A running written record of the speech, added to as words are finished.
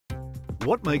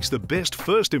What makes the best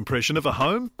first impression of a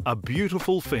home? A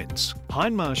beautiful fence.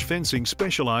 Hindmarsh Fencing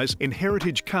specialise in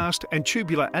heritage cast and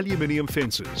tubular aluminium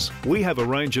fences. We have a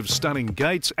range of stunning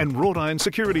gates and wrought iron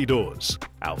security doors.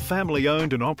 Our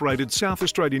family-owned and operated South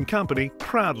Australian company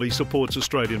proudly supports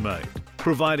Australian-made,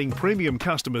 providing premium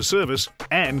customer service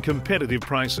and competitive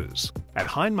prices. At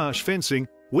Hindmarsh Fencing,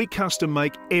 we custom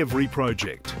make every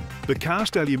project. The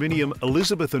cast aluminium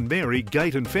Elizabeth and Mary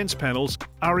gate and fence panels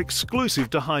are exclusive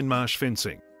to Hindmarsh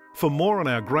Fencing. For more on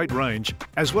our great range,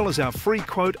 as well as our free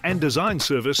quote and design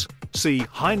service, see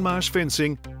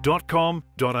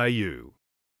hindmarshfencing.com.au.